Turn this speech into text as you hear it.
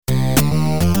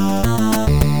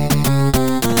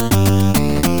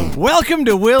Welcome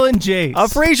to Will and Jace, a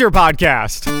Frasier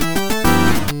podcast.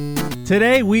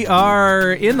 Today we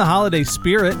are in the holiday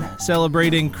spirit,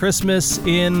 celebrating Christmas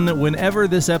in whenever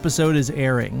this episode is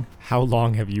airing. How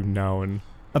long have you known?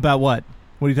 About what?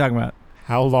 What are you talking about?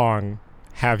 How long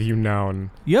have you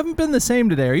known? You haven't been the same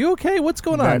today. Are you okay? What's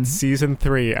going on? That season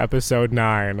 3, episode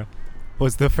 9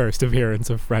 was the first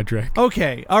appearance of Frederick.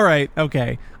 Okay, all right,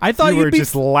 okay. I thought you were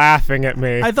just laughing at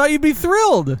me. I thought you'd be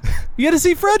thrilled. You get to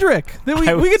see Frederick. We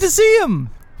get to see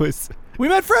him. We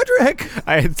met Frederick.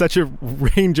 I had such a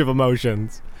range of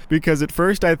emotions because at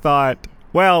first I thought,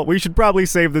 well, we should probably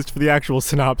save this for the actual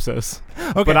synopsis.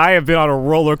 Okay. But I have been on a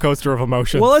roller coaster of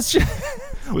emotions. Well, let's just...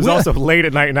 It was also late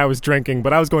at night and I was drinking,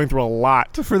 but I was going through a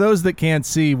lot. For those that can't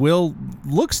see, Will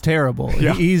looks terrible.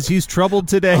 Yeah. He's troubled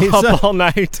today. Up all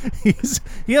night.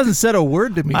 He hasn't said a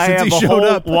word to me since he showed showed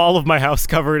up. Wall of my house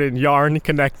covered in yarn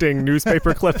connecting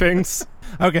newspaper clippings.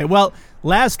 Okay, well,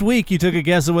 last week you took a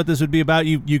guess at what this would be about.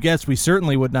 You guessed we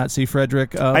certainly would not see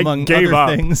Frederick, among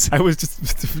other things. I was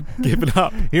just giving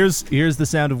up. Here's the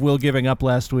sound of Will giving up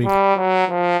last week.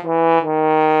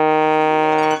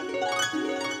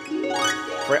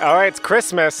 All right, it's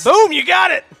Christmas. Boom, you got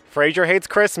it! Frasier hates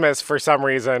Christmas for some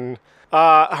reason.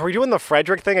 Are we doing the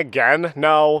Frederick thing again?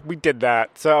 No, we did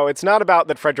that. So it's not about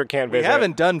that Frederick can't visit. We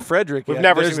haven't done Frederick yet. We've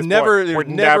never seen this We're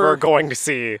never going to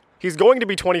see. He's going to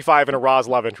be 25 and a Roz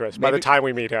love interest by the time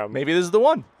we meet him. Maybe this is the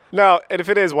one. No, and if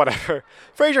it is, whatever.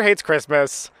 Frasier hates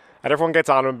Christmas, and everyone gets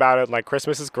on him about it, like,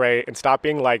 Christmas is great, and stop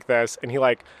being like this. And he,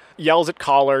 like, yells at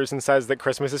callers and says that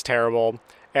Christmas is terrible.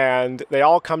 And they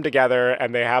all come together,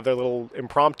 and they have their little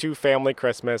impromptu family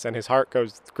Christmas, and his heart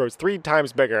grows 3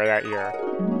 times bigger that year.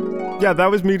 Yeah,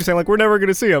 that was me just saying, like, we're never going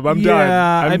to see him. I'm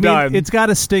done. I'm done. It's got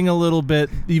to sting a little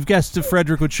bit. You've guessed that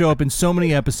Frederick would show up in so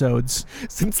many episodes.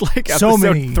 Since, like,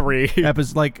 episode 3.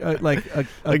 Like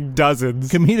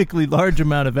dozens. Comedically large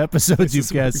amount of episodes you've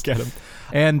guessed. Get him.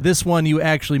 And this one, you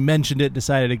actually mentioned it,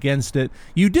 decided against it.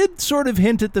 You did sort of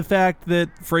hint at the fact that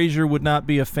Frasier would not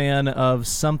be a fan of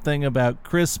something about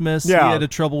Christmas. Yeah. He had a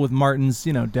trouble with Martin's,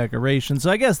 decorations. So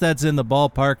I guess that's in the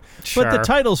ballpark. Sure. But the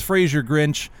title's Frasier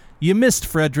Grinch. You missed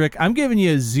Frederick. I'm giving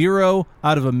you a 0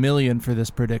 out of 1,000,000 for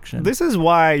this prediction. This is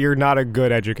why you're not a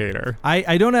good educator.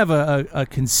 I don't have a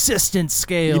consistent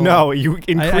scale. No, you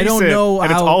increase I don't it, know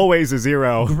and it's always a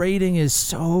 0. Grading is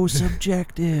so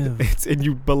subjective. And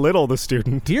you belittle the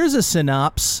student. Here's a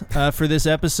synopsis for this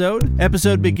episode.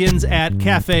 Episode begins at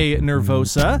Cafe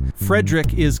Nervosa.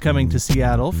 Frederick is coming to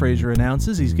Seattle, Frasier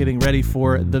announces. He's getting ready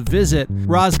for the visit.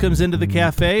 Roz comes into the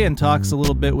cafe and talks a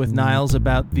little bit with Niles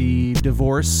about the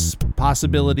divorce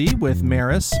possibility with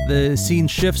Maris. The scene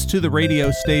shifts to the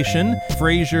radio station.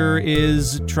 Frasier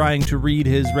is trying to read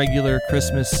his regular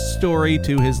Christmas story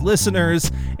to his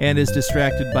listeners and is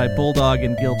distracted by Bulldog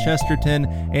and Gil Chesterton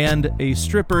and a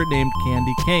stripper named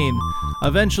Candy Kane.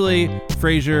 Eventually,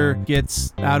 Frasier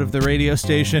gets out of the radio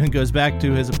station and goes back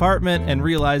to his apartment and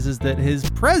realizes that his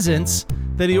presents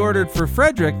that he ordered for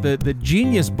Frederick, the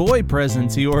genius boy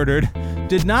presents he ordered,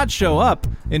 did not show up.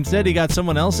 Instead, he got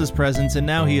someone else's presents, and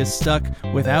now he is stuck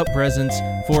without presents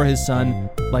for his son,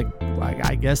 like,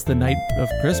 I guess the night of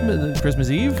Christmas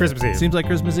Eve? Christmas Eve. Seems like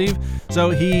Christmas Eve.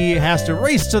 So he has to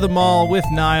race to the mall with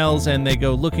Niles, and they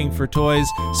go looking for toys.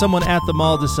 Someone at the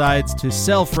mall decides to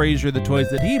sell Frasier the toys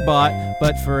that he bought,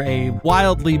 but for a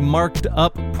wildly marked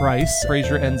up price.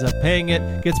 Frasier ends up paying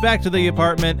it, gets back to the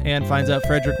apartment, and finds out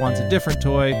Frederick wants a different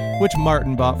toy, which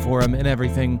Martin bought for him, and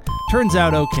everything turns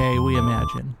out okay, we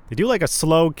imagine. They do like a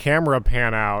slow camera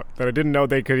pan out that I didn't know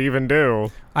they could even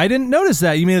do. I didn't notice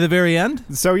that. You mean at the very end?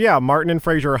 So yeah, Martin and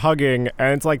Frasier are hugging,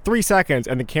 and it's like 3 seconds,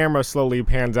 and the camera slowly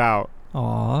pans out.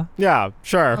 Aw. Yeah,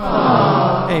 sure.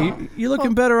 Aww. Hey, you're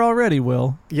looking better already,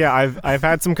 Will. Yeah, I've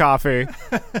had some coffee.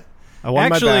 I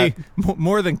won Actually, my bet.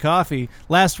 More than coffee.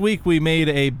 Last week we made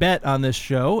a bet on this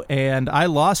show, and I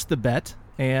lost the bet,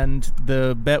 and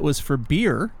the bet was for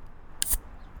beer.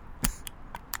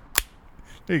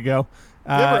 There you go.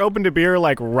 You ever opened a beer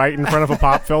like right in front of a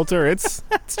pop filter? It's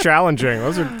challenging.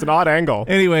 It's an odd angle.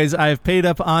 Anyways, I've paid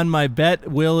up on my bet.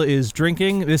 Will is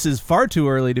drinking. This is far too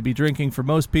early to be drinking for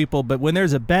most people, but when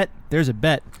there's a bet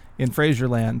in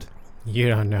Frasierland. You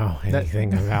don't know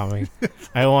anything about me.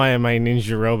 I wanted my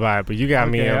ninja robot, but you got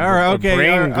me a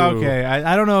brain goo. Okay,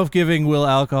 I don't know if giving Will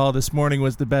alcohol this morning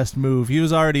was the best move. He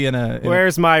was already in a...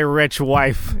 Where's my rich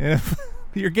wife?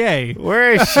 You're gay.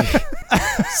 Where is she?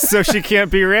 So she can't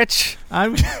be rich?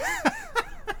 Looks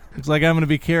like I'm going to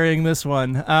be carrying this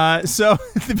one. So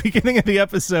at the beginning of the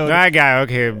episode...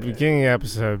 Beginning of the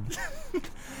episode.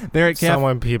 There at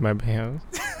Someone peed my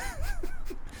pants.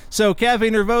 So Cafe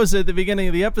Nervosa at the beginning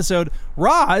of the episode,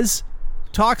 Roz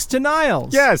talks to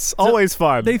Niles. Yes, always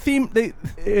fun. They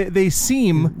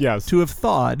seem Yes. to have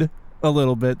thawed a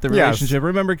little bit, the Yes. relationship.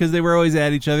 Remember, because they were always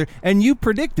at each other, and you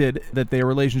predicted that their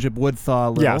relationship would thaw a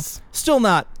little. Yes. Still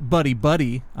not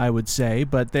buddy-buddy, I would say,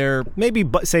 but they're... Maybe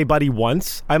say buddy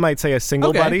once. I might say a single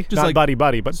Okay, buddy. just Not like-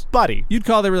 buddy, but buddy. You'd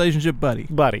call their relationship buddy.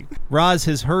 Buddy. Roz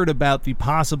has heard about the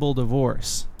possible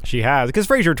divorce. She has. Because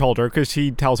Frasier told her, because he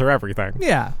tells her everything.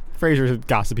 Yeah. Frasier's a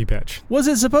gossipy bitch. Was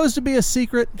it supposed to be a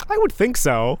secret? I would think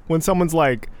so. When someone's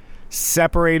like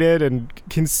separated and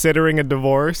considering a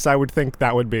divorce, I would think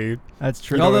that would be. That's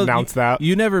true. You don't Although announce that.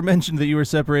 You never mentioned that you were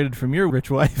separated from your rich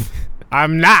wife.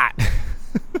 I'm not.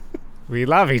 We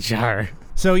love each other.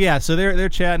 So yeah, so they're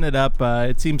chatting it up.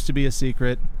 It seems to be a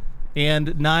secret,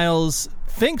 and Niles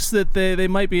thinks that they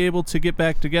might be able to get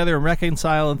back together and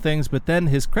reconcile and things, but then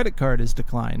his credit card is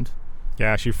declined.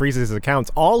 Yeah, she freezes his accounts.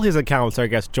 All his accounts are, I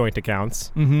guess, joint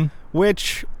accounts,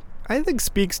 which I think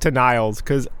speaks to Niles,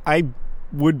 because I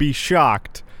would be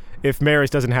shocked if Maris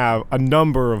doesn't have a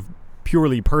number of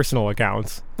purely personal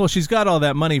accounts. Well, she's got all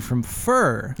that money from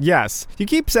fur. Yes. You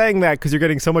keep saying that because you're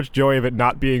getting so much joy of it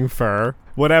not being fur.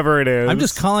 Whatever it is. I'm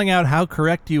just calling out how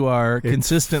correct you are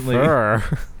consistently. Fur.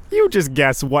 You just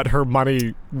guess what her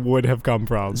money would have come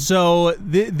from. So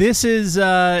this is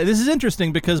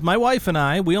interesting because my wife and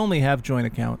I, we only have joint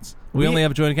accounts. We only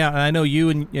have a joint account, and I know you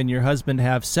and your husband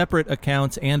have separate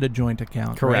accounts and a joint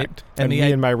account. Correct. Right? And me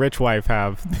and my rich wife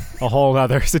have a whole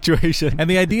other situation. And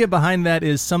the idea behind that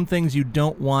is some things you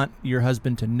don't want your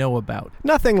husband to know about.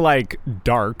 Nothing like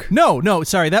dark. No,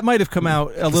 sorry, that might have come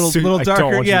out a little I darker.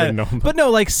 don't want you to know. But no,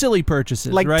 like silly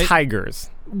purchases, Like right? tigers.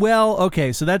 Well,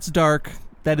 okay, so that's dark.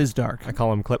 That is dark. I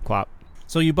call him Clip Clop.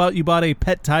 So you bought a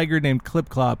pet tiger named Clip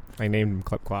Clop. I named him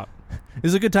Clip Clop. This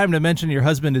is a good time to mention your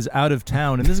husband is out of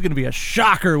town, and this is going to be a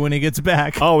shocker when he gets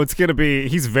back. Oh, it's going to be...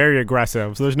 He's very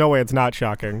aggressive, so there's no way it's not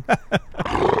shocking.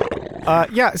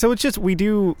 Yeah, so it's just we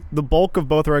do... The bulk of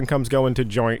both our incomes go into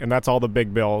joint, and that's all the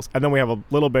big bills. And then we have a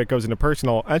little bit goes into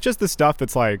personal. And it's just the stuff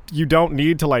that's like, you don't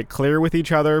need to like clear with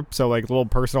each other. So like little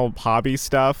personal hobby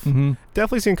stuff. Mm-hmm.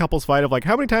 Definitely seen couples fight of like,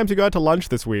 how many times you go out to lunch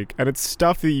this week? And it's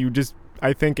stuff that you just...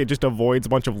 I think it just avoids a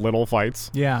bunch of little fights.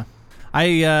 Yeah.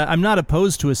 I'm not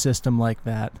opposed to a system like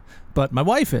that, but my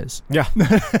wife is. Yeah.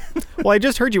 Well, I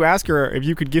just heard you ask her if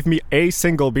you could give me a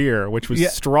single beer, which was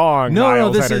strong No,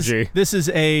 Niles energy. This is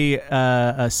a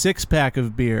 6-pack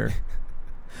of beer.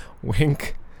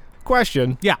 Wink.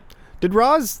 Question. Yeah. Did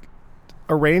Roz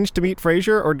arrange to meet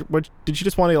Frasier, or did she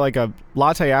just want like a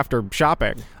latte after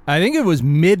shopping? I think it was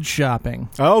mid-shopping.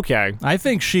 Okay. I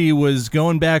think she was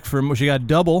going back she got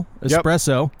double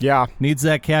espresso. Yeah. Needs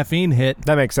that caffeine hit.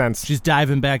 That makes sense. She's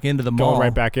diving back into the mall. Going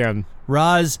right back in.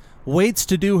 Roz waits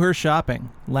to do her shopping.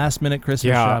 Last-minute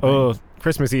Christmas shopping. Oh,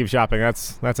 Christmas Eve shopping.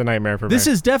 That's a nightmare for me. This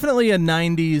is definitely a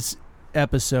 90s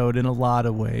episode in a lot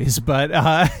of ways, but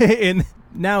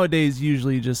nowadays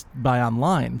usually just buy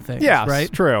online things, right?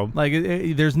 True. Like,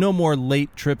 there's no more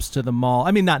late trips to the mall.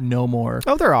 I mean, not no more.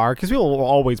 Oh, there are, because people will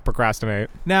always procrastinate.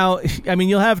 Now, I mean,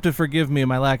 you'll have to forgive me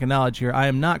my lack of knowledge here. I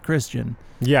am not Christian.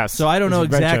 Yes. So I don't as know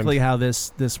you've exactly mentioned.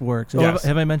 how this works. Yes.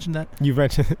 Have I mentioned that? You've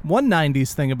mentioned. One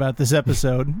 90s thing about this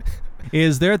episode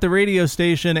is they're at the radio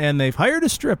station and they've hired a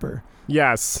stripper.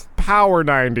 Yes. Power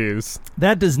 90s.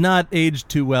 That does not age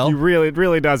too well. It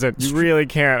really doesn't. You really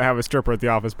can't have a stripper at the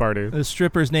office party. The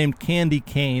stripper's named Candy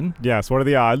Cane. Yes. What are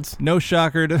the odds? No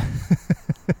shocker to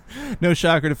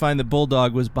find that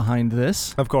Bulldog was behind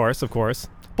this. Of course.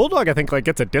 Bulldog, I think, like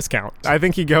gets a discount. I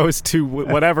think he goes to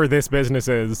whatever this business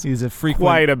is. He's a frequent,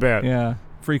 quite a bit. Yeah,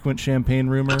 frequent champagne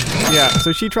roomer. Yeah.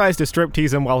 So she tries to strip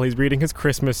tease him while he's reading his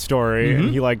Christmas story, and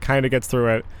he like kind of gets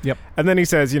through it. Yep. And then he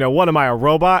says, "What am I, a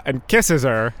robot?" and kisses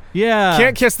her. Yeah.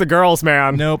 Can't kiss the girls,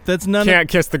 man. Nope. That's none. Can't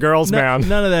kiss the girls, man.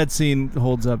 None of that scene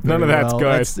holds up. None of very that's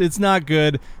well. good. It's not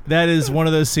good. That is one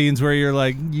of those scenes where you're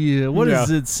like, yeah, what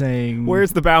is it saying?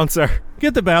 Where's the bouncer?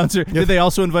 Get the bouncer. Did they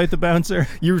also invite the bouncer?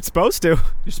 You're supposed to.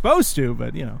 You're supposed to,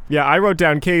 but Yeah, I wrote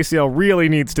down KCL really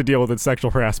needs to deal with its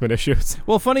sexual harassment issues.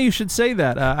 Well, funny you should say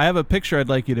that. I have a picture I'd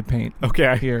like you to paint.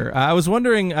 Okay. Here. I was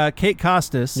wondering, Kate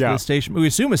Costas, the station, we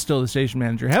assume is still the station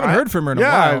manager. Haven't heard from her in a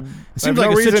while. It seems like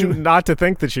no a reason not to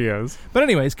think that she is. But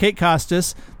anyways, Kate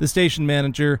Costas, the station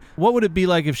manager, what would it be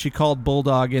like if she called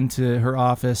Bulldog into her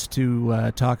office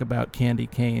to talk about Candy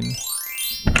Cane?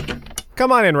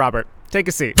 Come on in, Robert. Take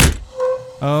a seat.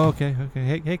 Oh, okay.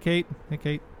 Hey, Kate.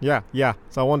 Yeah.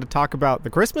 So I wanted to talk about the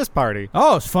Christmas party.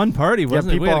 Oh, it's a fun party,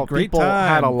 wasn't it? We had a great people time.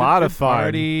 had a lot of fun.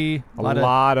 Party, a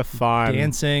lot of fun.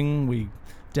 Dancing. We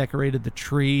decorated the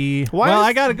tree.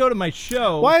 I got to go to my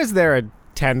show. Why is there a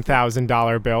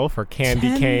 $10,000 bill for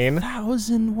candy cane.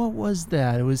 10,000. What was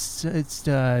that? It was.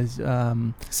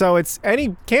 So it's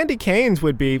any candy canes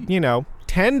would be,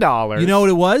 $10. You know what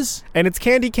it was? And it's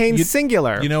candy canes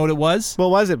singular. You know what it was? What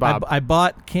was it, Bob? I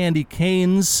bought candy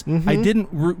canes. Mm-hmm. I didn't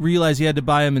realize you had to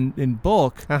buy them in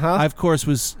bulk. Uh-huh. I, of course,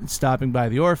 was stopping by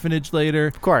the orphanage later.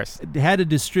 Of course. I had to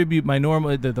distribute my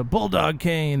normal the Bulldog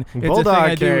cane.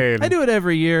 Bulldog cane. I do it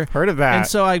every year. Heard of that. And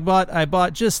so I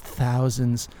bought just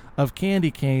thousands of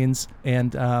candy canes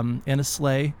and a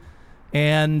sleigh,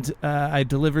 and I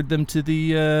delivered them to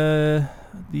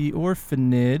the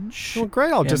orphanage. Well,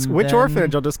 great. Which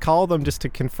orphanage? I'll just call them just to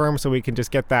confirm so we can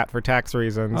just get that for tax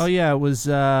reasons. Oh yeah, it was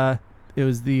the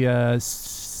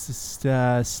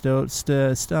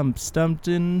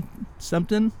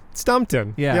Stumpton.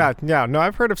 Stumpton. Yeah. Yeah. No,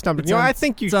 I've heard of Stumpton. I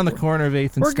think it's on the corner of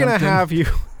 8th and we're Stumpton. We're gonna have you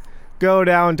go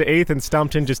down to 8th and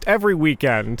Stumpton just every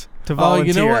weekend to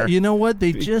volunteer. Oh, you know what?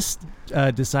 They just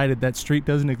decided that street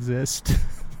doesn't exist.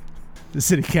 The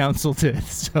city council did,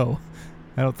 so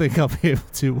I don't think I'll be able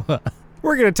to.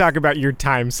 We're going to talk about your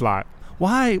time slot.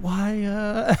 Why?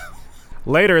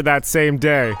 Later that same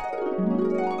day.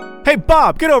 Hey,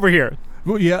 Bob, get over here.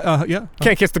 Well, yeah.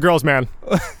 Can't kiss the girls, man.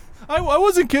 I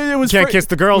wasn't kidding. It was Can't kiss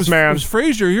the girls, man. It was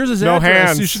Frasier. Here's his no address.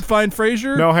 Hands. You should find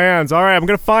Frasier. No hands. All right, I'm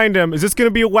going to find him. Is this going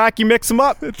to be a wacky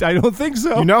mix-em-up? I don't think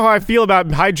so. You know how I feel about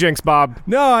hijinks, Bob.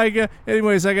 No,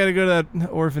 anyways, I got to go to that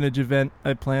orphanage event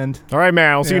I planned. All right,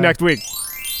 man. I'll see you next week.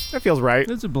 That feels right.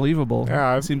 That's believable.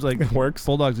 Yeah, it seems like it works.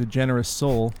 Bulldog's a generous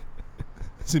soul.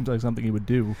 Seems like something he would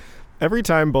do. Every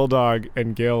time Bulldog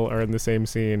and Gil are in the same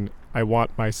scene, I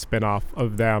want my spin-off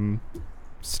of them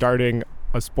starting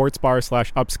a sports bar /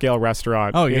 upscale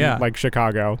restaurant in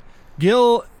Chicago.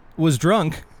 Gil was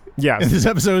drunk. Yes. In this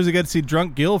episode, we got to see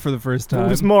drunk Gil for the first time. It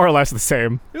was more or less the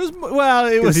same. It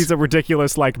was. He's a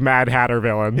ridiculous, Mad Hatter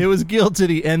villain. It was Gil to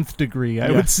the nth degree,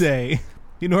 I would say.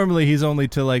 He's only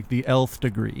to the elfth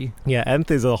degree. Yeah,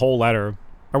 nth is a whole letter.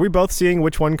 Are we both seeing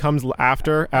which one comes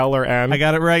after, L or N? I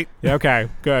got it right. Yeah, okay,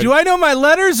 good. Do I know my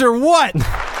letters or what?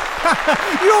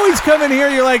 You always come in here,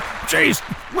 you're like, Chase,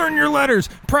 learn your letters,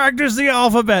 practice the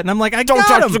alphabet. And I'm like, Don't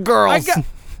touch the girls.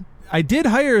 I did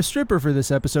hire a stripper for this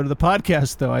episode of the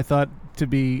podcast, though. I thought to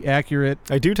be accurate.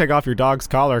 I do take off your dog's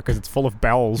collar because it's full of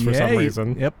bells for some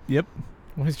reason. Yep.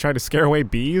 What, he's trying to scare away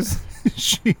bees?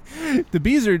 The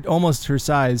bees are almost her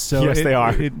size, so yes, they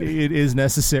are. It is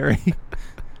necessary.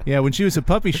 Yeah, when she was a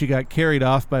puppy, she got carried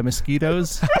off by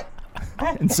mosquitoes.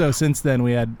 And so since then,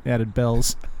 we added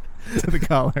bells to the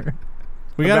collar.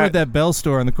 We got it at that Bell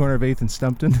store on the corner of 8th and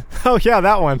Stumpton. Oh, yeah,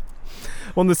 that one.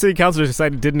 One the city councilors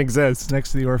decided didn't exist. It's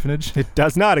next to the orphanage. It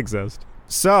does not exist.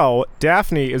 So,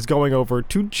 Daphne is going over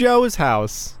to Joe's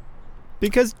house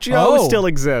because Joe still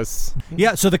exists.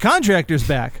 Yeah, so the contractor's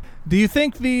back. Do you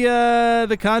think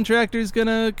the contractor's going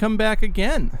to come back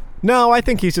again? No, I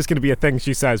think he's just going to be a thing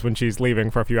she says when she's leaving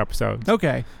for a few episodes.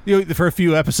 Okay. For a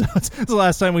few episodes. It's the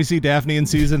last time we see Daphne in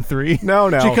season 3.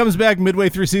 No. She comes back midway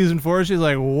through season 4. She's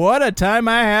like, what a time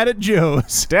I had at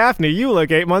Joe's. Daphne, you look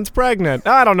 8 months pregnant.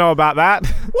 I don't know about that.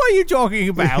 What are you talking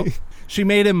about? She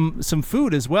made him some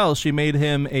food as well. She made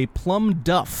him a plum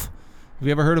duff. Have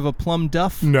you ever heard of a plum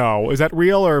duff? No. Is that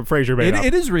real or Frasier made up?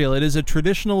 It is real. It is a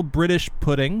traditional British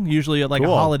pudding, usually like a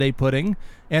holiday pudding.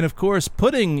 And, of course,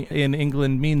 pudding in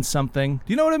England means something. Do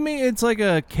you know what it means? It's like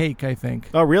a cake, I think.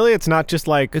 Oh, really? It's not just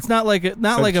like... It's not like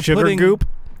a sugar pudding. Goop?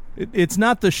 It's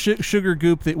not the sugar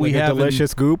goop that we have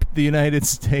delicious goop? The United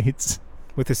States.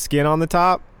 With the skin on the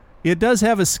top? It does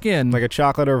have a skin. Like a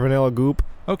chocolate or vanilla goop?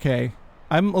 Okay.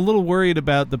 I'm a little worried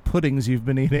about the puddings you've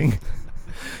been eating.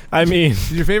 I mean...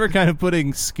 Is your favorite kind of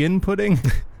pudding skin pudding?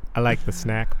 I like the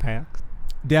snack packs.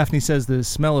 Daphne says the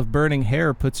smell of burning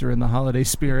hair puts her in the holiday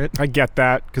spirit. I get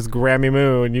that, because Grammy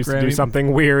Moon used to do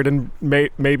something weird and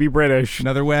maybe British.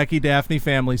 Another wacky Daphne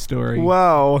family story.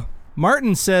 Whoa.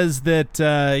 Martin says that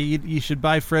you should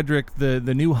buy Frederick the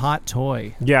new hot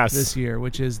toy this year,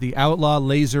 which is the Outlaw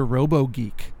Laser Robo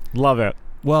Geek. Love it.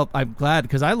 Well, I'm glad,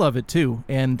 because I love it, too.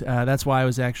 And that's why I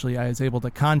was able to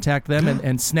contact them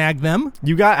and snag them.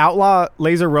 You got Outlaw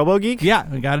Laser Robo Geek?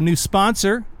 Yeah, we got a new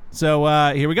sponsor. So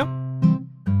here we go.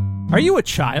 Are you a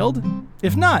child?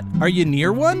 If not, are you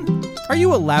near one? Are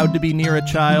you allowed to be near a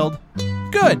child?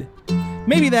 Good.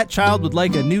 Maybe that child would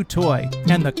like a new toy,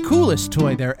 and the coolest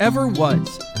toy there ever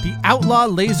was, the Outlaw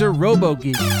Laser Robo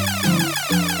Geek.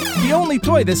 The only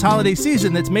toy this holiday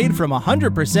season that's made from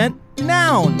 100%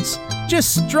 nouns,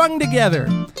 just strung together.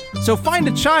 So find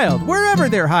a child, wherever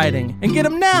they're hiding, and get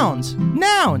them nouns,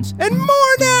 and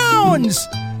more nouns!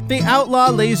 The Outlaw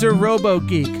Laser Robo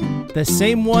Geek. The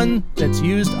same one that's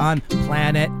used on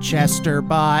Planet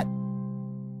Chesterbot.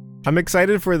 I'm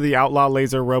excited for the Outlaw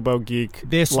Laser Robo Geek.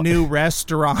 This new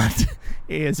restaurant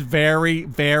is very,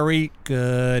 very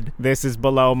good. This is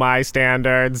below my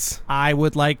standards. I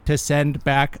would like to send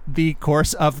back the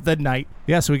course of the night.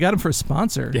 Yeah, so we got him for a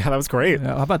sponsor. Yeah, that was great.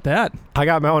 How about that? I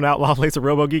got my own Outlaw Laser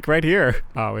Robo Geek right here.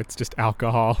 Oh, it's just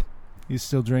alcohol. He's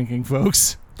still drinking,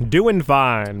 folks. Doing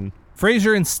fine.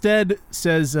 Frasier instead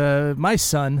says, my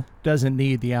son doesn't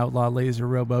need the Outlaw Laser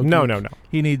Robo. No.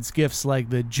 He needs gifts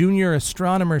like the Junior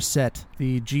Astronomer set,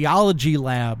 the Geology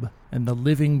Lab, and the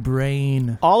Living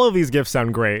Brain. All of these gifts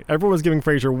sound great. Everyone was giving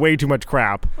Frasier way too much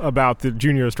crap about the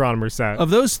Junior Astronomer set.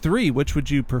 Of those three, which would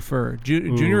you prefer?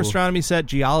 Junior Astronomy set,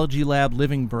 Geology Lab,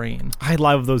 Living Brain. I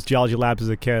love those geology labs as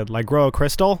a kid. Like Grow a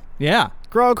Crystal. Yeah.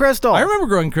 Grow a Crystal. I remember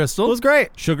growing crystal. It was great.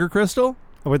 Sugar crystal?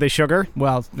 Were they sugar?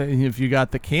 Well, if you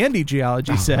got the candy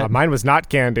geology set. Mine was not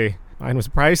candy. Mine was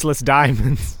priceless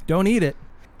diamonds. Don't eat it.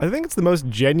 I think it's the most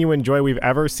genuine joy we've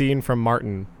ever seen from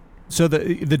Martin. So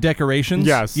the decorations?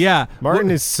 Yes. Yeah. Martin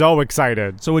is so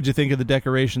excited. So what'd you think of the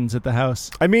decorations at the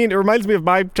house? I mean, it reminds me of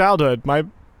my childhood. My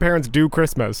parents do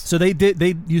Christmas. So they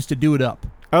used to do it up.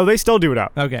 Oh, they still do it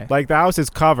up. Okay. Like, the house is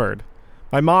covered.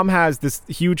 My mom has this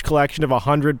huge collection of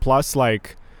 100 plus,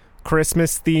 like,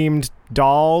 Christmas-themed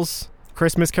dolls.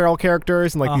 Christmas Carol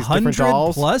characters and like these different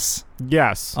dolls. 100 plus?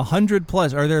 Yes. 100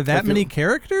 plus. Are there that many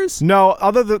characters? No,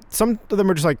 some of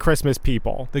them are just like Christmas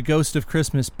people. The Ghost of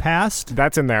Christmas Past.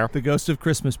 That's in there. The Ghost of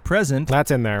Christmas Present. That's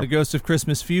in there. The Ghost of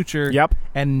Christmas Future. Yep.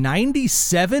 And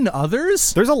 97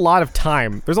 others? There's a lot of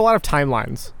time. There's a lot of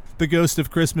timelines. The Ghost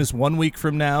of Christmas 1 week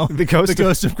from now. The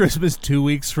Ghost of Christmas 2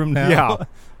 weeks from now. Yeah.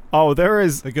 Oh, there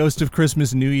is the Ghost of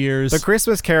Christmas New Year's. The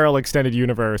Christmas Carol extended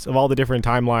universe of all the different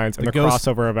timelines and the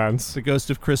crossover events. The Ghost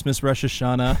of Christmas Rosh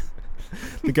Hashanah.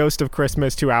 The Ghost of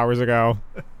Christmas 2 hours ago.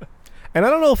 And I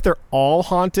don't know if they're all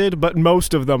haunted, but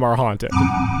most of them are haunted.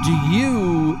 Do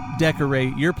you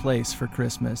decorate your place for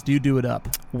Christmas? Do you do it up?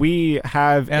 We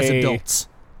have as adults.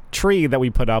 Tree that we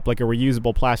put up, like a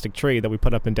reusable plastic tree that we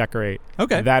put up and decorate.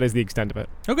 Okay. That is the extent of it.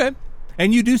 Okay.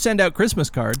 And you do send out Christmas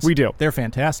cards. We do. They're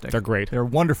fantastic. They're great. They're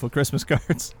wonderful Christmas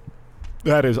cards.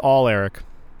 That is all Eric.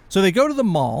 So they go to the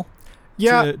mall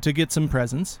to get some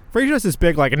presents. Frasier has this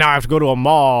big, like, now I have to go to a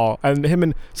mall.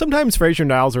 And sometimes Frasier and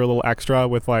Niles are a little extra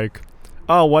with, like,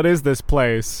 oh, what is this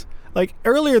place? Like,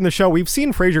 earlier in the show, we've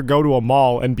seen Frasier go to a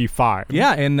mall and be fine.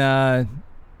 Yeah, and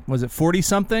was it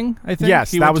 40-something, I think?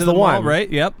 Yes, that was the one. Mall, right?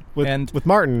 Yep. With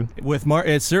Martin.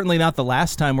 It's certainly not the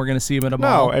last time we're going to see him at a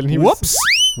mall. No, and he Whoops!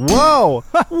 Whoa!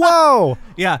 Whoa!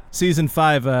 Yeah, season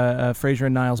 5, Frasier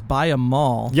and Niles buy a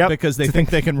mall because they think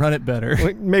they can run it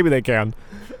better. Maybe they can.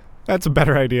 That's a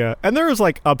better idea. And there's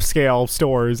like upscale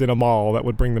stores in a mall that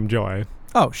would bring them joy.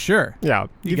 Oh, sure. Yeah,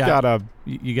 you got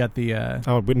the.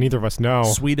 Oh, but neither of us know.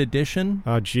 Sweet Edition.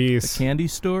 Oh, geez. The candy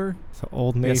store. The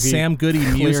Old Navy. Sam Goody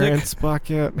music. Clearance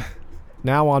bucket.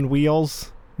 Now on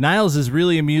wheels. Niles is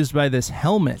really amused by this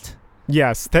helmet.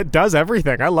 Yes, that does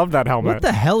everything. I love that helmet. What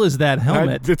the hell is that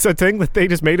helmet? It's a thing that they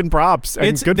just made in props,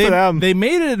 and good for them. They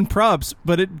made it in props,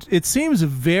 but it seems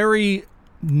very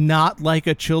not like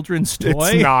a children's toy.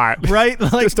 It's not. Right?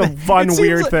 Like, just a fun,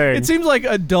 weird thing. It seems like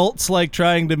adults like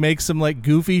trying to make some like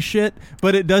goofy shit,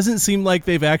 but it doesn't seem like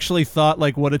they've actually thought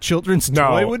like what a children's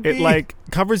toy would be. It like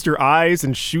covers your eyes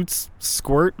and shoots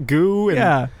squirt goo.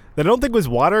 And that I don't think was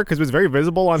water because it was very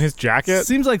visible on his jacket.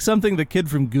 Seems like something the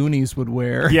kid from Goonies would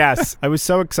wear. Yes. I was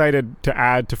so excited to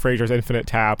add to Frasier's Infinite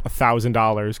Tap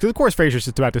 $1,000 because of course Frasier's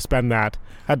just about to spend that.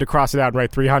 Had to cross it out and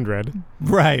write $300.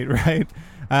 Right.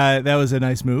 That was a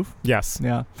nice move. Yes.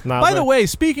 Yeah. By the way,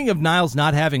 speaking of Niles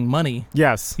not having money.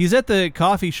 Yes. He's at the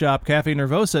coffee shop, Cafe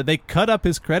Nervosa. They cut up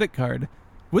his credit card.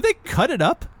 Would they cut it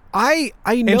up? I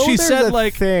know and she there's said, a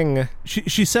like, thing.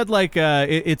 She said, like,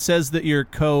 it says that your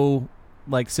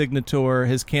signator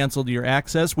has canceled your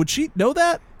access. Would she know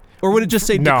that? Or would it just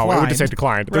say declined? No, it would just say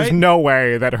declined. Right? There's no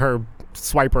way that her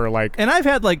swiper, like... And I've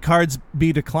had, like, cards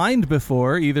be declined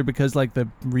before, either because, like, the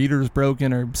reader's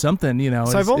broken or something,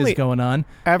 is going on.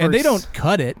 And they don't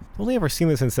cut it. I've only ever seen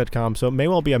this in sitcoms, so it may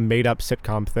well be a made-up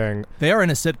sitcom thing. They are in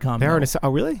a sitcom. Oh,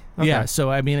 really? Okay. Yeah, so,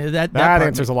 I mean, that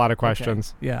answers a lot of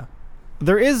questions. Okay. Yeah.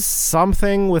 There is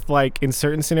something with, like, in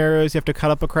certain scenarios, you have to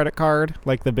cut up a credit card,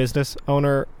 like the business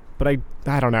owner, but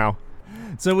I don't know.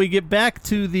 So we get back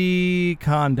to the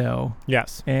condo.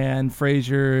 Yes. And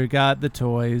Frasier got the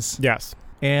toys. Yes.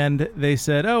 And they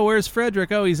said, oh, where's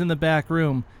Frederick? Oh, he's in the back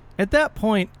room. At that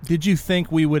point, did you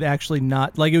think we would actually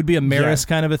not, like, it would be a Maris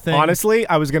kind of a thing? Honestly,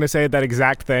 I was going to say that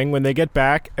exact thing when they get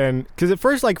back. And because at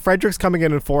first, like, Frederick's coming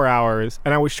in 4 hours,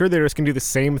 and I was sure they were just going to do the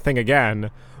same thing again,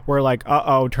 where, like,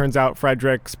 turns out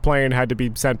Frederick's plane had to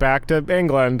be sent back to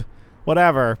England.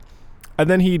 Whatever. And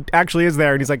then he actually is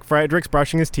there, and he's like, Frederick's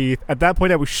brushing his teeth. At that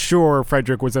point, I was sure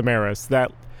Frederick was Amaris,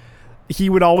 that he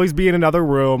would always be in another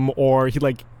room, or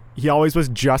he always was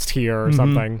just here or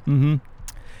something. Mm-hmm.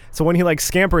 So when he like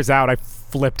scampers out, I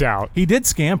flipped out. He did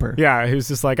scamper. Yeah, he was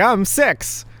just like, I'm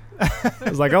 6. I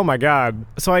was like, oh my God.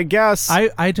 So I guess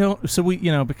I don't. So we,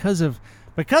 because of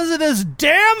this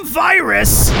damn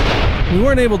virus, we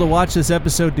weren't able to watch this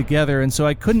episode together, and so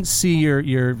I couldn't see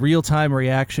your real time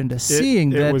reaction to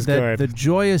seeing it was good. the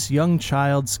joyous young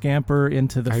child scamper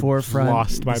into the forefront. I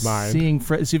lost my mind. Seeing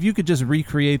so if you could just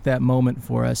recreate that moment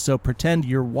for us. So pretend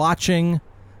you're watching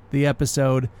the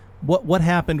episode. What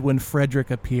happened when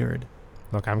Frederick appeared?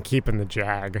 Look, I'm keeping the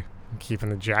Jag. I'm keeping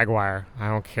the Jaguar. I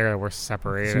don't care that we're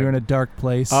separated. So you're in a dark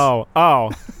place. Oh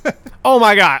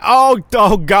my God.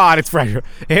 Oh God, it's Frederick.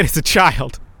 And it's a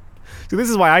child. So this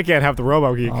is why I can't have the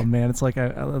Robo-Geek. Oh man, it's like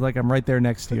I'm right there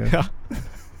next to you. Yeah.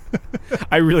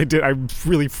 I really did. I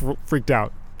really freaked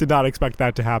out. Did not expect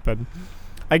that to happen.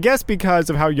 I guess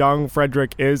because of how young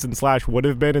Frederick is and / would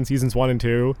have been in seasons 1 and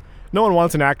 2. No one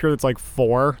wants an actor that's like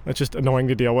 4. That's just annoying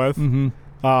to deal with.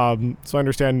 Mm-hmm. So I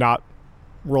understand not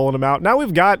rolling him out. Now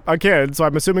we've got a kid, so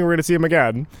I'm assuming we're going to see him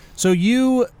again. So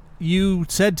you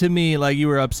said to me, like, you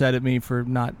were upset at me for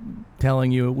not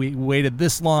telling you we waited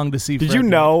this long to see Did Frederick. you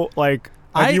know, like,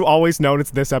 have you always known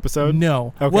it's this episode?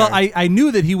 No. Okay. Well, I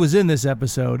knew that he was in this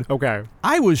episode. Okay.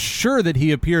 I was sure that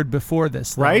he appeared before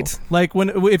this, though. Right? Like,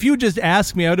 if you just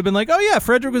asked me, I would have been like, oh, yeah,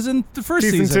 Frederick was in the first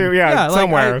season. Season 2, yeah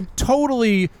somewhere. Like, I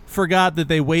totally forgot that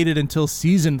they waited until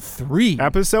season 3.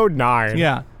 Episode 9.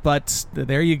 Yeah, but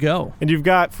there you go. And you've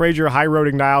got Frasier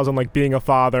high-roading Niles on, like, being a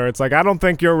father. It's like, I don't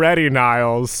think you're ready,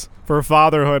 Niles, for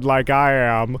fatherhood like I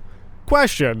am.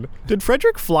 Question, did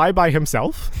Frederick fly by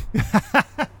himself?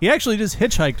 He actually just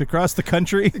hitchhiked across the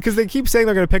country. Because they keep saying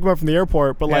they're going to pick him up from the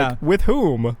airport, but, like, with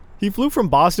whom? He flew from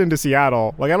Boston to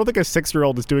Seattle. Like, I don't think a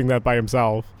 6-year-old is doing that by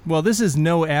himself. Well, this is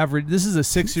no average. This is a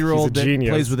 6-year-old that genius.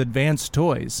 plays with advanced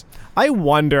toys. I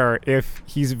wonder if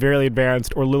he's very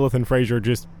advanced or Lilith and Frasier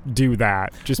just do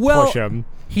that. Just push him.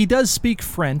 He does speak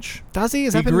French. Does he?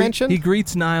 Has that been mentioned? He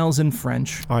greets Niles in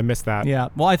French. Oh, I missed that. Yeah.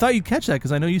 Well, I thought you'd catch that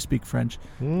because I know you speak French.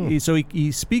 So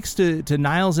he speaks to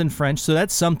Niles in French, so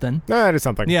that's something. That is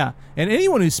something. Yeah. And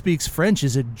anyone who speaks French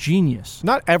is a genius.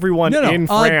 Not everyone in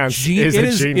France is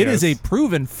a genius. It is a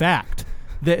proven fact.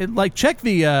 Like, check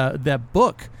that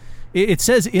book. It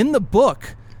says in the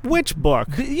book. Which book?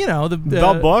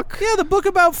 The book? Yeah, the book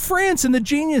about France and the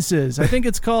geniuses. I think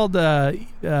it's called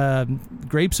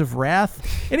Grapes of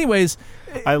Wrath. Anyways,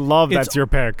 I love that's your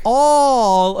pick.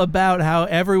 All about how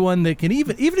everyone that can,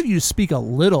 even if you speak a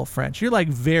little French, you're like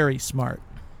very smart.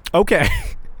 Okay.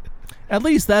 At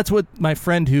least that's what my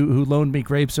friend who loaned me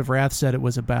Grapes of Wrath said it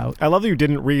was about. I love that you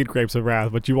didn't read Grapes of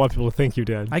Wrath, but you want people to think you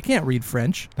did. I can't read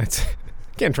French.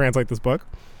 Can't translate this book.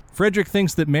 Frederick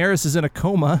thinks that Maris is in a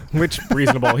coma. Which,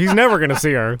 reasonable. He's never going to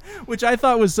see her. Which I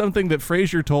thought was something that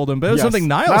Frasier told him, but it was something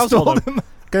Niles told him.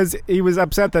 Because he was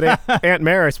upset that Aunt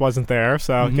Maris wasn't there,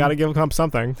 so got to give him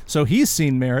something. So he's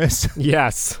seen Maris.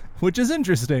 Yes. Which is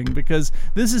interesting, because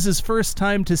this is his first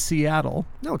time to Seattle.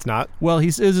 No, it's not. Well, it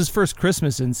was his first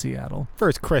Christmas in Seattle.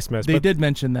 First Christmas. They did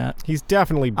mention that. He's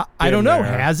definitely I don't know.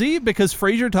 there. Has he? Because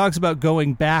Frasier talks about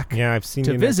going back I've seen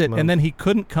to visit, and then he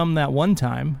couldn't come that one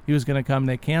time. He was going to come, and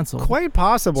they canceled. Quite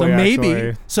possibly, So maybe.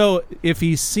 actually. So if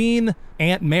he's seen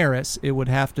Aunt Maris, it would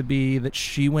have to be that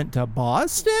she went to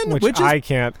Boston? Which I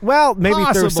can't. Well, maybe there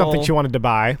was possible. something she wanted to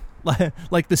buy.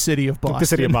 Like the city of Boston. The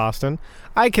city of Boston.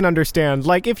 I can understand.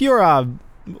 Like, if you're a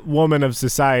woman of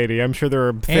society, I'm sure there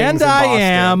are things And in I Boston.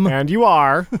 am. And you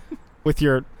are. With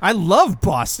your I love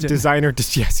Boston. designer.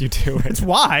 Yes, you do. That's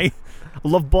why. I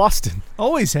love Boston.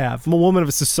 Always have. I'm a woman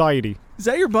of society. Is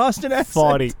that your Boston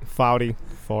accent?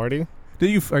 40. Are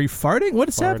you farting? What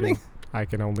is happening? I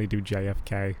can only do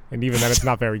JFK. And even then, it's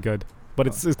not very good. But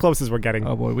it's as close as we're getting.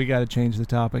 Oh, boy. We got to change the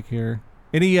topic here.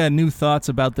 Any new thoughts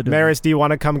about the... Maris, do you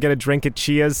want to come get a drink at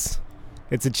Chia's?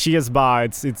 It's a Chia's bar.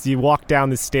 It's you walk down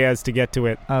the stairs to get to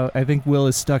it. I think Will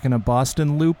is stuck in a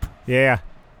Boston loop. Yeah.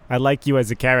 I like you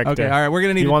as a character. Okay, all right. We're going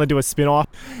to need... You want to do a spin-off?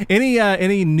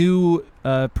 Any new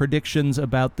predictions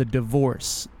about the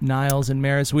divorce? Niles and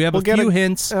Maris? We have a few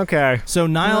hints. Okay. So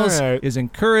Niles is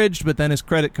encouraged, but then his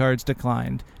credit card's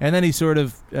declined. And then he sort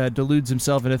of deludes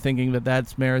himself into thinking that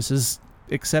that's Maris's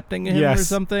accepting him or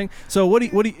something. So what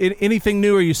do you, anything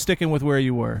new, or are you sticking with where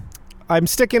you were? I'm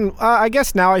sticking. I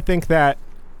guess now I think that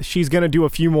she's going to do a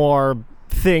few more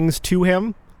things to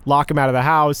him. Lock him out of the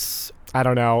house. I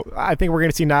don't know. I think we're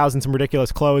going to see Niles in some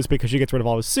ridiculous clothes because she gets rid of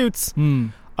all his suits.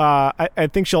 I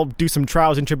think she'll do some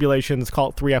trials and tribulations,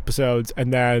 call it 3 episodes,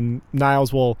 and then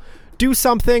Niles will do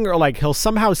something, or like he'll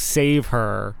somehow save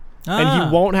her and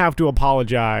he won't have to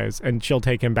apologize, and she'll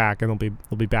take him back, and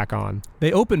they'll be back on.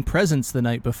 They open presents the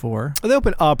night before. They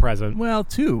open a present. Well,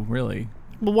 2, really.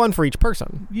 Well, 1 for each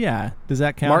person. Yeah. Does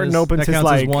that count? Martin opens his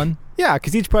as 1? Yeah,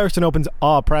 because each person opens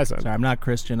a present. Sorry, I'm not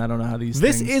Christian. I don't know how these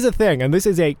This things... is a thing, and this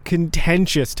is a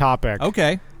contentious topic.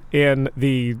 Okay. In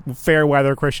the fair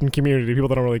weather Christian community, people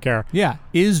that don't really care. Yeah.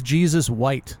 Is Jesus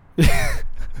white?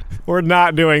 We're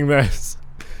not doing this.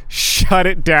 Shut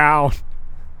it down.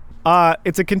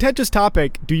 It's a contentious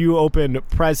topic. Do you open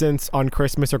presents on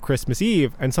Christmas or Christmas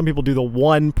Eve? And some people do the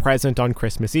 1 present on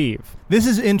Christmas Eve. This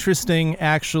is interesting,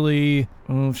 actually.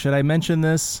 Should I mention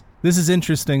this? This is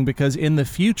interesting because in the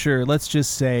future, let's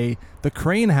just say the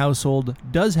Crane household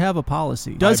does have a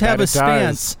policy, does have a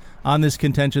stance on this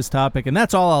contentious topic, and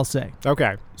that's all I'll say.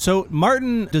 Okay. So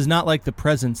Martin does not like the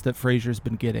presents that Frasier's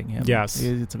been getting him. Yes.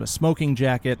 It's a smoking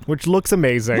jacket. Which looks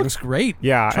amazing. Looks great.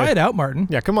 Yeah. Try it out, Martin.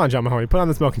 Yeah, come on, John Mahoney. Put on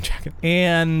the smoking jacket.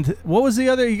 And what was the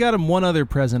other? You got him one other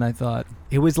present, I thought.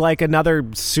 It was like another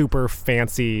super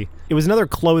fancy... It was another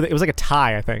clothing... It was like a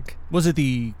tie, I think. Was it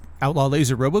the Outlaw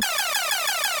Laser Robo?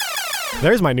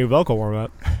 There's my new vocal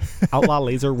warm-up. Outlaw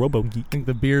Laser Robo Geek. I think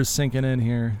the beer's sinking in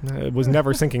here. It was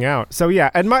never sinking out. So yeah,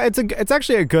 and it's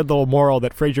actually a good little moral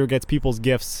that Frasier gets people's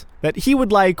gifts that he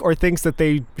would like or thinks that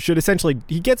they should essentially...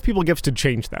 He gets people gifts to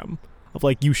change them. Of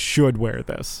like, you should wear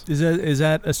this. Is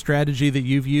that a strategy that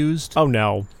you've used? Oh,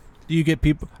 no. Do you get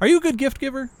people... Are you a good gift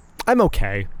giver? I'm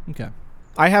okay. Okay.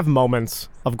 I have moments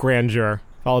of grandeur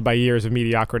followed by years of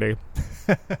mediocrity.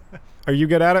 Are you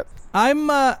good at it? I'm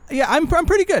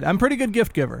pretty good. I'm a pretty good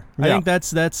gift giver. Yeah. I think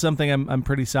that's something I'm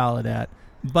pretty solid at.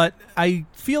 But I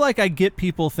feel like I get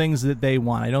people things that they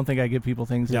want. I don't think I get people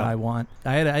things that I want.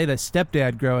 I had a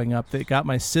stepdad growing up that got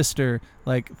my sister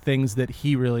like things that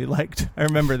he really liked. I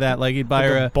remember that. Like he'd buy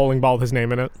her a bowling ball with his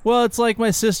name in it. Well, it's like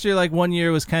my sister like one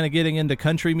year was kind of getting into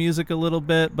country music a little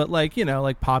bit, but like, you know,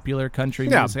 like popular country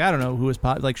music. I don't know who was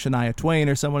like Shania Twain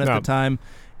or someone at the time.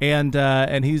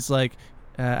 And he's like,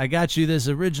 I got you this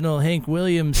original Hank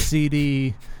Williams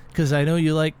CD because I know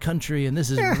you like country, and this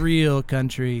is real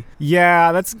country.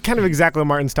 Yeah, that's kind of exactly what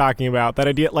Martin's talking about. That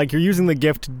idea, like you're using the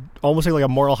gift almost like a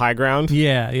moral high ground.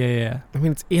 Yeah. I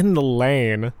mean, it's in the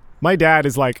lane. My dad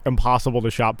is like impossible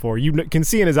to shop for. You can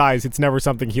see in his eyes it's never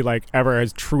something he like ever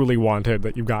has truly wanted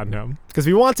that you've gotten him. Because if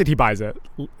he wants it, he buys it.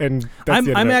 And that's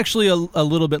I'm actually a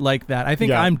little bit like that. I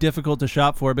think I'm difficult to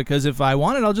shop for because if I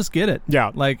want it, I'll just get it.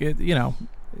 Yeah. Like,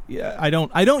 Yeah, I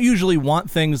don't usually want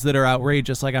things that are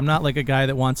outrageous. Like I'm not like a guy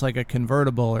that wants like a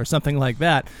convertible or something like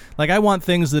that. Like I want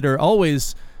things that are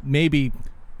always maybe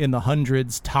in the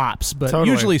hundreds tops, but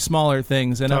usually smaller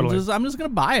things. And I'm just gonna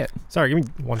buy it. Sorry, give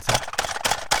me 1 sec.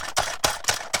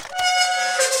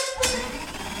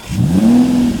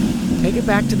 Take it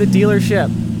back to the dealership.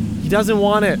 He doesn't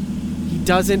want it. He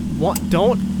doesn't want.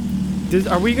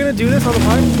 Are we gonna do this on the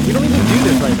podcast? We don't even do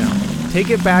this right now. Take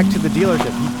it back to the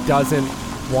dealership. He doesn't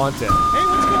want it. Hey,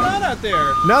 what's going on out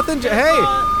there? Nothing. Hey.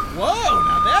 Whoa!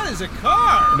 Now that is a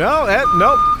car. No,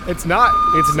 nope. It's not.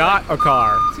 It's not a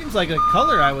car. Seems like a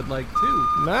color I would like too.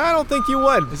 No, I don't think you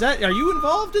would. Are you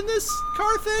involved in this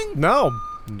car thing? No.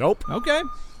 Nope. Okay.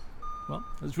 Well,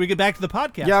 let's we get back to the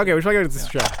podcast. Yeah. Okay. We should get to this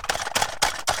show.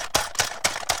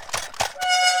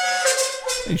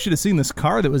 You should have seen this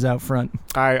car that was out front.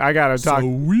 I gotta talk.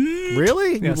 Sweet.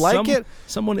 Really? You like it?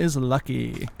 Someone is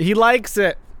lucky. He likes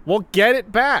it. We'll get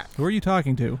it back. Who are you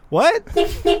talking to? What?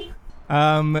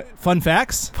 Fun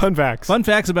facts. Fun facts. Fun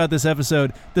facts about this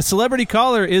episode. The celebrity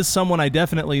caller is someone I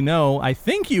definitely know. I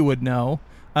think you would know.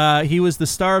 He was the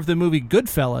star of the movie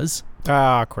Goodfellas.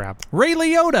 Ah, crap. Ray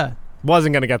Liotta.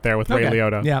 Wasn't going to get there with Ray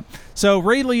Liotta. Yeah. So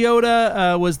Ray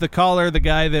Liotta was the caller, the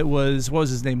guy that was, what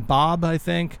was his name? Bob, I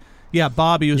think. Yeah,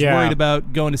 Bob. He was worried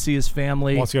about going to see his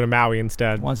family. Wants to go to Maui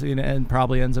instead. And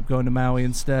probably ends up going to Maui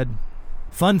instead.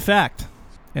 Fun fact.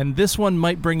 And this one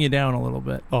might bring you down a little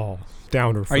bit. Oh,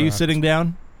 downer fact. Are you sitting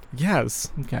down?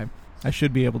 Yes. Okay. I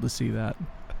should be able to see that.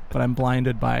 But I'm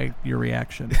blinded by your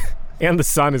reaction. And the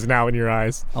sun is now in your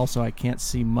eyes. Also, I can't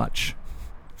see much.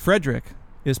 Frederick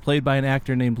is played by an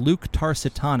actor named Luke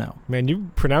Tarsitano. Man,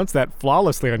 you pronounced that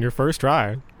flawlessly on your first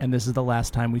try. And this is the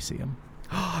last time we see him.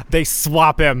 They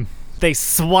swap him. They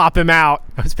swap him out.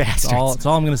 Those bastards. That's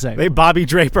all I'm going to say. They Bobby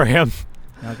Draper him.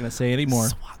 Not going to say any more.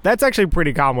 That's actually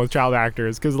pretty common with child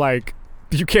actors because, like,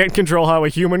 you can't control how a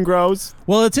human grows.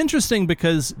 Well, it's interesting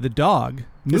because the dog,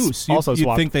 Moose,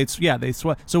 you'd think they'd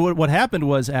swap. So what happened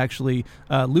was actually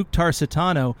Luke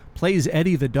Tarsitano plays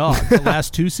Eddie the dog the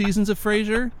last 2 seasons of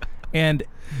Frasier, and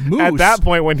Moose at that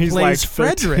point when he's plays like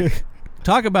Frederick.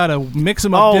 Talk about a mix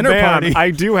 'em up dinner party.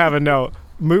 I do have a note.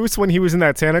 Moose, when he was in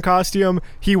that Santa costume,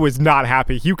 he was not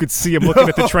happy. You could see him looking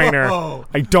at the trainer.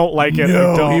 I don't like it.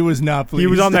 No, I don't. he was not pleased. He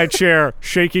was on that chair,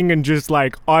 shaking and just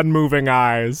like unmoving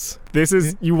eyes. This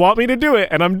is, you want me to do it,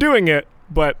 and I'm doing it,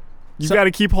 but you got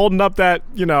to keep holding up that,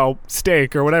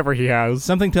 steak or whatever he has.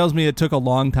 Something tells me it took a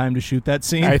long time to shoot that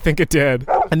scene. I think it did.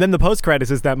 And then the post-credits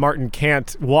is that Martin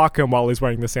can't walk him while he's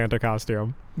wearing the Santa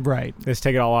costume. Right. Just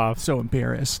take it all off. So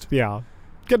embarrassed. Yeah.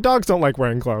 Good dogs don't like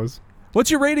wearing clothes. What's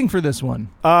your rating for this one?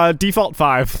 Default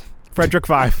 5. Frederick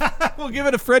 5. We'll give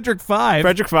it a Frederick 5.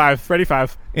 Frederick 5. Freddy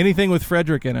 5. Anything with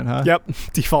Frederick in it, huh? Yep.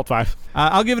 Default 5.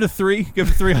 I'll give it a 3. Give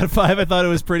it a 3 out of 5. I thought it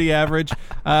was pretty average.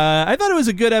 I thought it was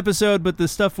a good episode, but the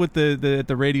stuff with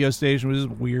the radio station was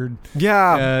weird.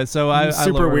 Yeah. So I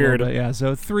super lowered weird. A little bit, yeah.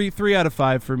 So 3 out of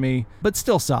 5 for me, but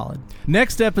still solid.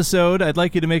 Next episode, I'd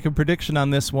like you to make a prediction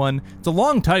on this one. It's a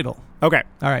long title. Okay.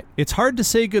 All right. It's hard to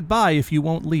say goodbye if you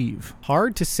won't leave.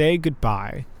 Hard to say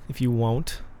goodbye if you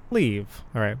won't leave.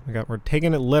 All right. We're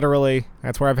taking it literally.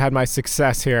 That's where I've had my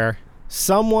success here.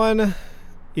 Someone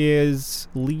is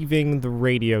leaving the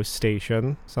radio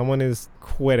station. Someone is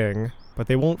quitting, but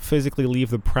they won't physically leave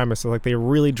the premises. Like, they're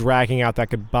really dragging out that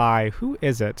goodbye. Who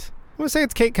is it? I'm going to say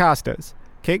it's Kate Costas.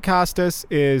 Kate Costas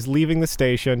is leaving the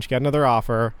station. She got another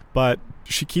offer, but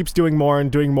she keeps doing more,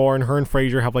 and her and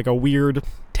Frasier have like a weird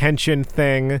tension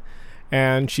thing,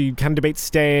 and she kind of debates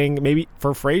staying. Maybe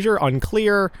for Frasier,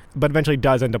 unclear, but eventually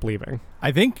does end up leaving.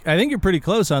 I think you're pretty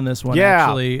close on this one. Yeah.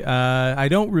 Actually, I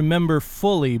don't remember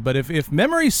fully, but if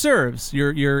memory serves,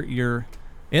 you're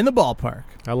in the ballpark.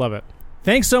 I love it.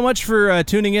 Thanks so much for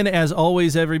tuning in. As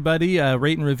always, everybody,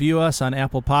 rate and review us on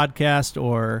Apple Podcast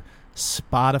or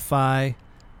Spotify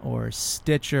or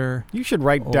Stitcher. You should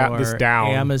write this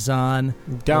down. Amazon.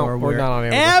 Or not on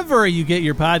Amazon. Wherever you get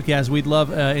your podcast, we'd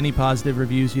love any positive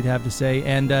reviews you'd have to say.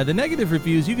 And the negative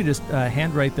reviews, you can just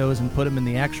handwrite those and put them in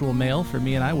the actual mail for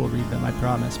me, and I will read them, I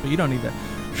promise. But you don't need to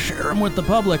share them with the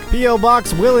public. P.O.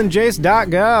 Box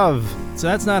willandjace.gov. So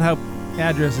that's not how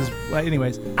addresses...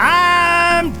 Anyways,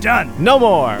 I'm done. No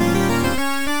more.